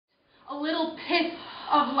little pith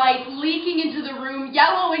of light leaking into the room,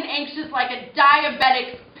 yellow and anxious like a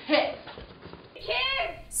diabetic's pith.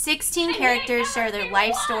 16 characters share their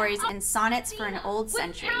life stories in Sonnets for an Old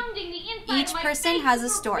Century. Each person has a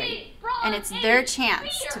story, and it's their chance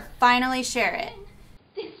to finally share it.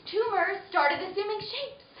 This tumor started assuming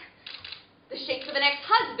shapes. The shapes of an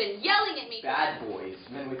ex-husband yelling at me. Bad boys,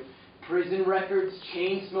 men with prison records,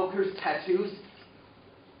 chain smokers, tattoos.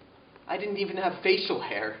 I didn't even have facial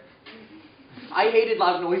hair. I hated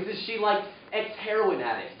loud noises. She liked ex-heroin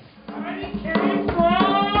addicts. I came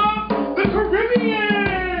from the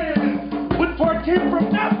Caribbean! What part came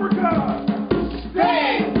from Africa?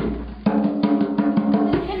 Spain!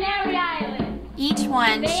 The Canary Islands. Each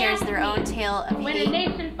one shares their own tale of When a hate,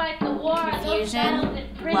 nation fights a war, confusion,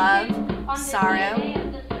 love, sorrow,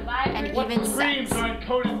 and even Screams sex. are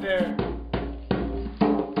encoded there.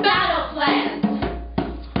 Battle plans.